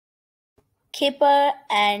Kipper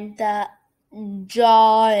and the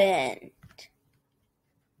Giant.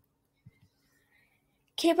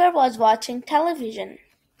 Kipper was watching television.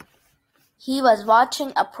 He was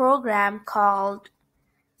watching a program called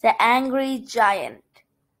The Angry Giant.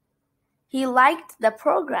 He liked the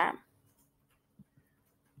program.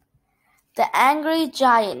 The angry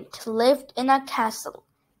giant lived in a castle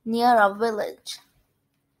near a village.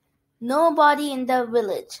 Nobody in the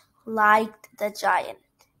village liked the giant.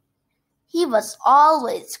 He was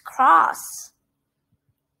always cross.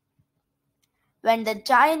 When the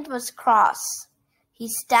giant was cross, he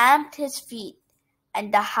stamped his feet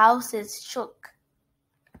and the houses shook.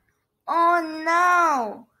 "Oh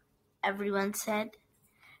no," everyone said.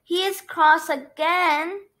 "He is cross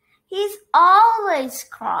again. He's always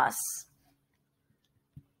cross."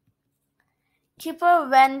 Kipper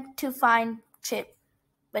went to find Chip,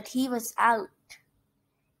 but he was out.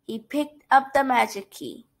 He picked up the magic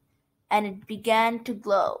key, and it began to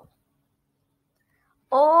glow.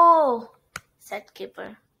 "Oh," said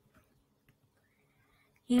Kipper.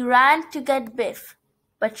 He ran to get Biff,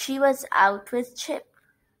 but she was out with Chip.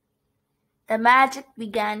 The magic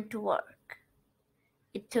began to work.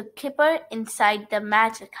 It took Kipper inside the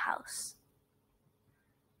magic house.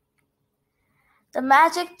 The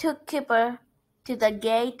magic took Kipper to the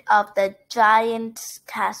gate of the giant's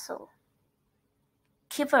castle.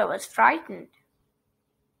 Kipper was frightened.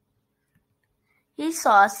 He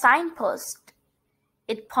saw a signpost.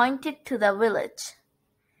 It pointed to the village.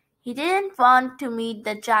 He didn't want to meet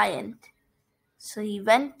the giant, so he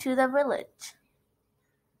went to the village.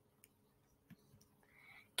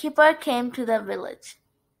 Kipper came to the village,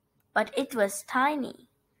 but it was tiny.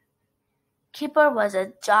 Kipper was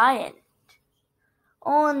a giant.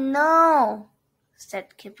 "Oh no,"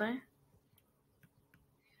 said Kipper.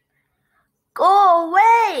 "Go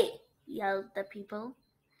away," yelled the people.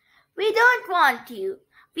 "We don't want you.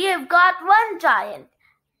 We have got one giant.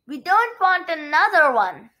 We don't want another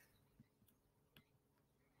one."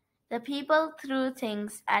 The people threw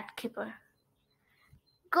things at Kipper.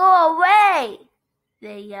 "Go away,"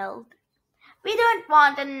 they yelled. "We don't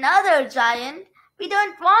want another giant. We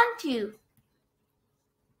don't want you."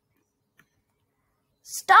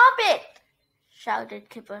 "Stop it," shouted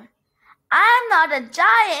Kipper. "I am not a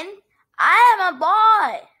giant. I am a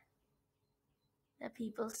boy." The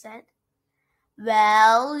people said,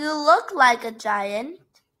 "Well, you look like a giant."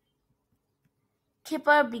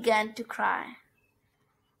 Kipper began to cry.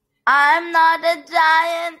 "I'm not a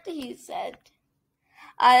giant," he said.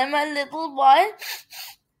 "I am a little boy,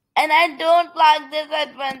 and I don't like this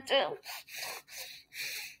adventure."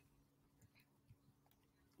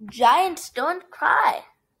 "Giants don't cry,"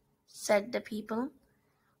 said the people.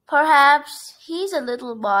 "Perhaps he's a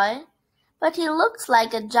little boy, but he looks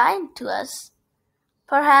like a giant to us.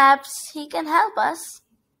 Perhaps he can help us."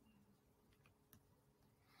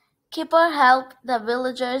 Kipper helped the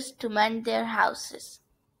villagers to mend their houses.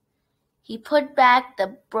 He put back the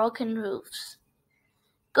broken roofs.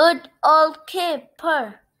 "Good old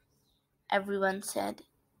Kipper," everyone said.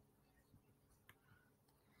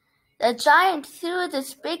 "The giant threw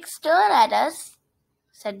this big stone at us,"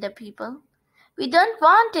 said the people. "We don't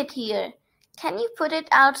want it here. Can you put it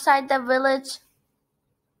outside the village?"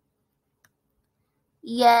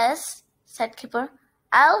 "Yes," said Kipper.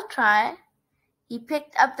 "I'll try." He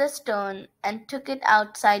picked up the stone and took it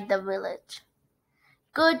outside the village.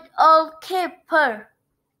 "Good old Kipper,"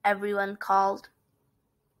 everyone called.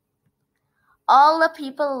 All the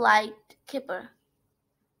people liked Kipper.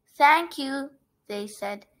 "Thank you," they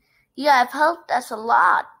said. "You have helped us a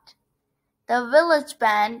lot." The village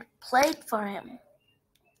band played for him.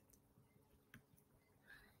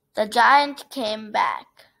 The giant came back.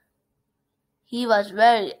 He was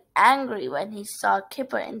very angry when he saw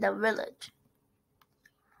Kipper in the village.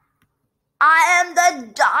 "I am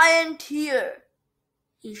the giant here,"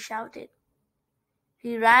 he shouted.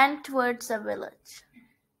 He ran towards the village.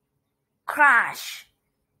 Crash!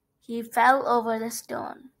 He fell over the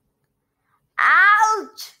stone.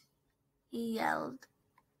 "Ouch!" he yelled.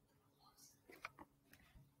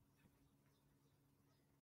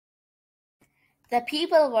 The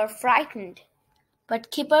people were frightened,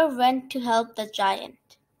 but Kipper went to help the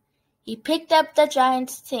giant. He picked up the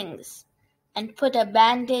giant's things and put a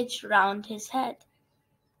bandage round his head.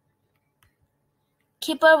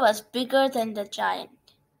 Kipper was bigger than the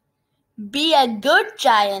giant. "Be a good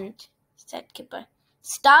giant," said Kipper.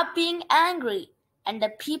 "Stop being angry, and the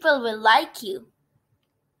people will like you."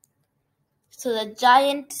 So the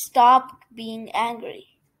giant stopped being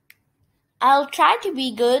angry. "I'll try to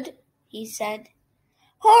be good," he said.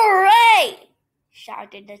 "Hooray!"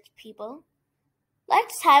 shouted the people.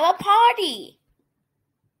 Let's have a party.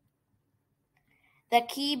 The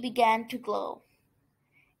key began to glow.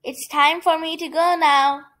 It's time for me to go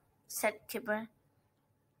now, said Kipper.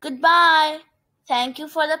 Goodbye. Thank you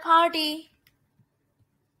for the party.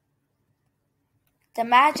 The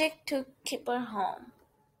magic took Kipper home.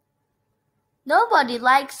 Nobody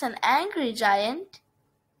likes an angry giant,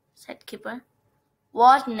 said Kipper.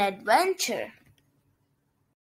 What an adventure!